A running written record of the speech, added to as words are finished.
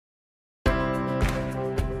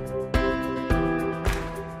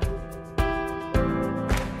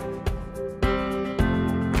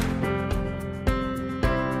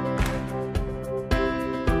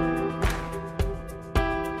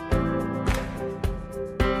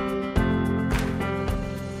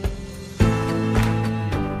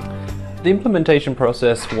The implementation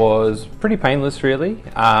process was pretty painless, really.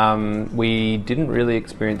 We didn't really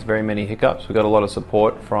experience very many hiccups. We got a lot of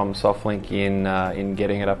support from Softlink in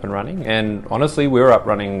getting it up and running, and honestly, we were up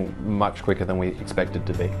running much quicker than we expected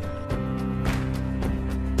to be.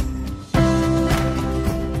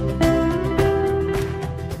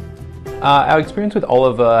 Our experience with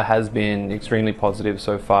Oliver has been extremely positive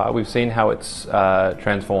so far. We've seen how it's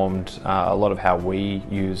transformed a lot of how we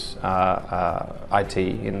use IT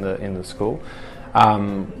in the school.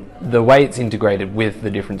 The way it's integrated with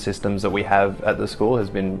the different systems that we have at the school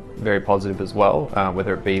has been very positive as well,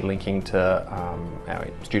 whether it be linking to our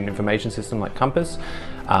student information system like Compass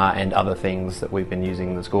and other things that we've been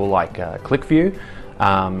using in the school like ClickView.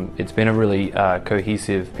 It's been a really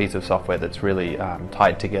cohesive piece of software that's really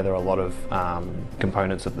tied together a lot of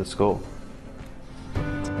components of the school.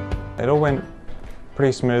 It all went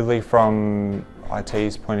pretty smoothly from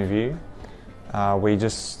IT's point of view. We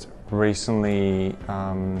just recently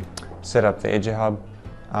set up the EduHub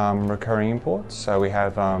recurring imports, so we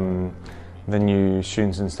have the new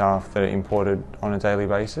students and staff that are imported on a daily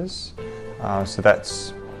basis. So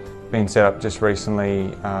that's been set up just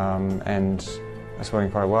recently and it's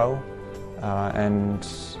working quite well, and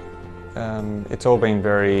it's all been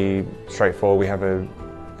very straightforward. We have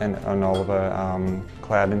an Oliver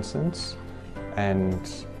cloud instance, and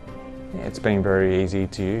it's been very easy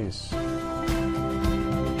to use.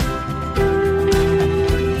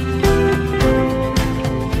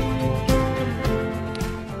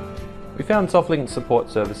 We found Softlink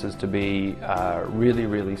support services to be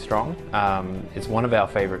really strong. It's one of our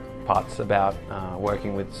favourite parts about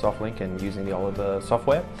working with Softlink and using the Oliver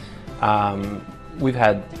software. We've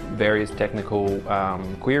had various technical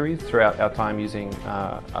queries throughout our time using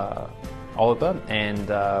Oliver,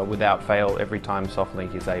 and without fail, every time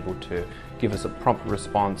Softlink is able to give us a prompt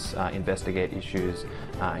response, investigate issues,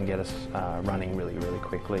 and get us running really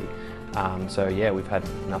quickly. So yeah, we've had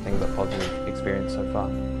nothing but positive experience so far.